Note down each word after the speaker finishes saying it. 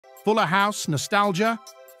Fuller House, nostalgia,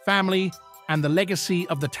 family, and the legacy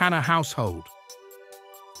of the Tanner household.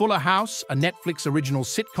 Fuller House, a Netflix original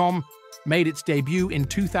sitcom, made its debut in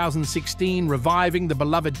 2016, reviving the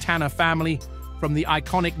beloved Tanner family from the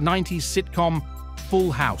iconic 90s sitcom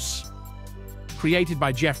Full House. Created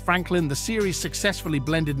by Jeff Franklin, the series successfully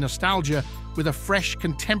blended nostalgia with a fresh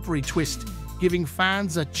contemporary twist, giving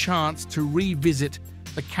fans a chance to revisit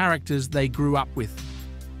the characters they grew up with.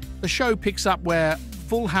 The show picks up where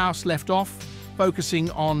Full House left off,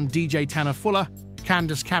 focusing on DJ Tanner Fuller,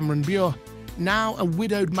 Candace Cameron Bure, now a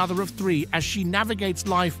widowed mother of three, as she navigates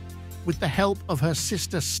life with the help of her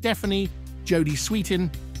sister Stephanie, Jodie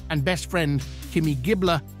Sweetin, and best friend Kimmy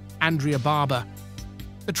Gibbler, Andrea Barber.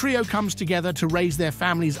 The trio comes together to raise their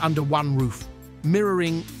families under one roof,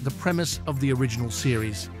 mirroring the premise of the original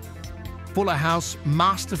series. Fuller House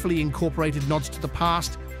masterfully incorporated nods to the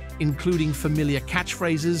past, including familiar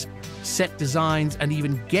catchphrases, set designs, and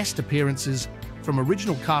even guest appearances from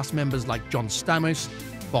original cast members like John Stamos,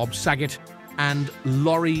 Bob Saget, and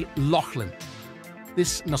Lori Loughlin.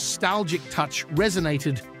 This nostalgic touch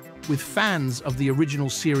resonated with fans of the original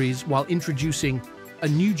series while introducing a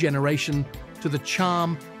new generation to the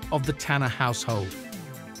charm of the Tanner household.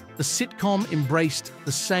 The sitcom embraced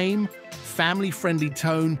the same family-friendly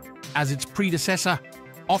tone as its predecessor,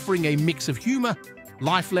 offering a mix of humor,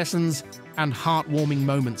 life lessons, and heartwarming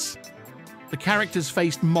moments. The characters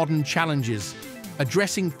faced modern challenges,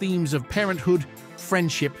 addressing themes of parenthood,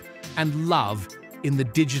 friendship, and love in the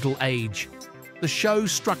digital age. The show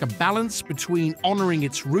struck a balance between honoring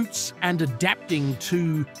its roots and adapting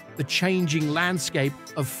to the changing landscape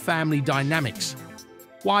of family dynamics.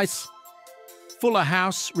 Weiss, Fuller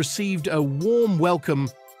House received a warm welcome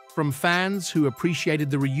from fans who appreciated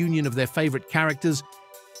the reunion of their favorite characters.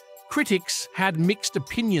 Critics had mixed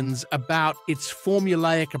opinions about its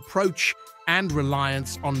formulaic approach and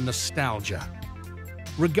reliance on nostalgia.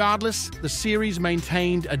 Regardless, the series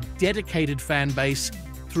maintained a dedicated fan base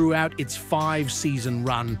throughout its 5-season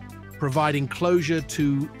run, providing closure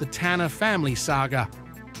to the Tanner family saga.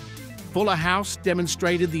 Fuller House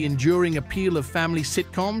demonstrated the enduring appeal of family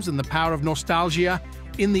sitcoms and the power of nostalgia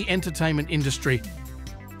in the entertainment industry.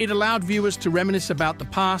 It allowed viewers to reminisce about the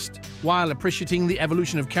past while appreciating the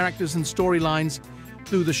evolution of characters and storylines.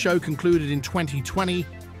 Though the show concluded in 2020,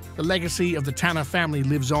 the legacy of the Tanner family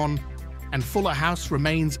lives on, and Fuller House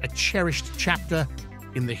remains a cherished chapter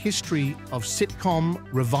in the history of sitcom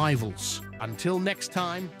revivals. Until next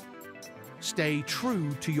time, stay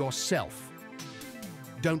true to yourself.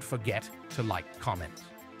 Don't forget to like, comment.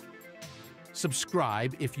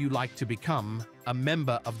 Subscribe if you like to become a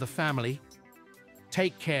member of the family.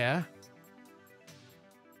 Take care